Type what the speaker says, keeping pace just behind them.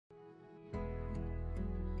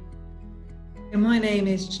My name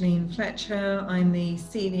is Janine Fletcher. I'm the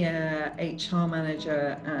Senior HR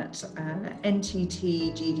Manager at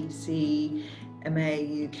NTT GDC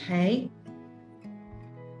MA UK.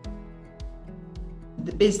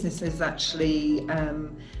 The business has actually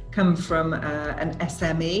come from an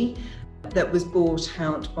SME that was bought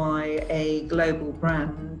out by a global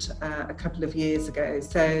brand a couple of years ago.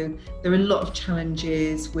 So there are a lot of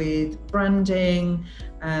challenges with branding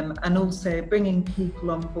and also bringing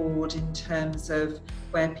people on board in terms of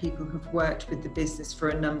where people have worked with the business for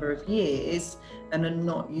a number of years and are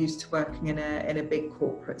not used to working in a big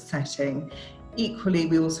corporate setting. Equally,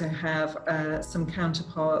 we also have some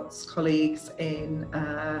counterparts, colleagues in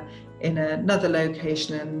another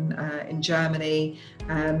location in Germany,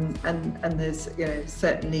 and there's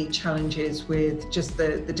certainly challenges with just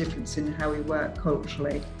the difference in how we work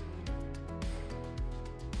culturally.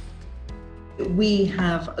 We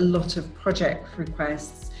have a lot of project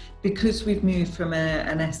requests because we've moved from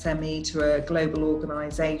an SME to a global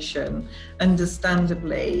organisation.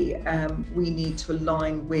 Understandably, we need to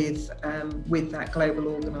align with that global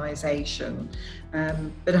organisation.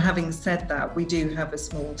 But having said that, we do have a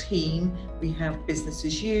small team. We have business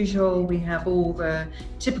as usual. We have all the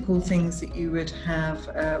typical things that you would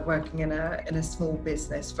have working in a small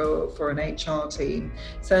business for an HR team.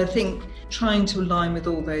 So I think trying to align with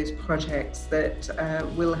all those projects that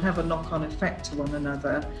will have a knock-on effect to one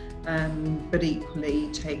another, but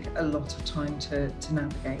equally take a lot of time to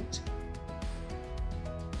navigate.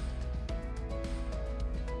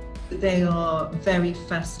 They are very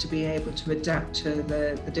fast to be able to adapt to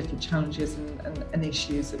the different challenges and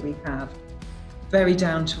issues that we have. Very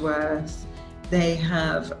down to earth. They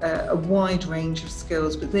have a wide range of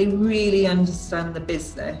skills, but they really understand the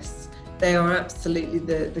business. They are absolutely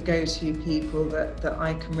the go-to people that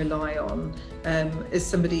I can rely on. As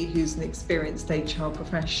somebody who's an experienced HR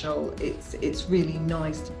professional, it's really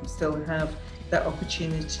nice to still have that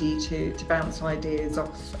opportunity to bounce ideas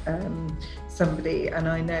off somebody. And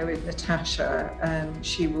I know with Natasha,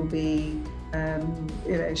 she will be,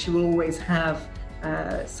 she will always have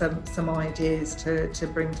some ideas to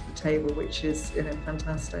bring to the table, which is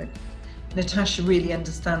fantastic. Natasha really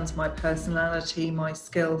understands my personality, my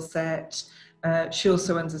skill set. She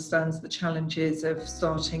also understands the challenges of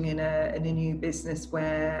starting in a new business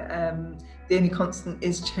where the only constant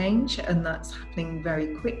is change, and that's happening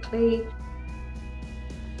very quickly.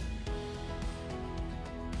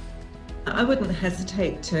 I wouldn't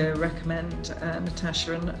hesitate to recommend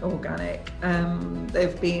Natasha and Organic.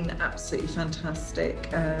 They've been absolutely fantastic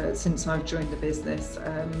since I've joined the business.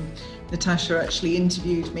 Natasha actually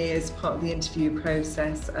interviewed me as part of the interview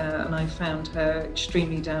process, and I found her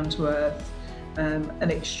extremely down to earth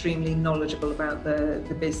and extremely knowledgeable about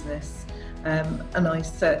the business. And I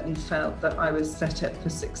certainly felt that I was set up for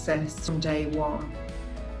success from day one.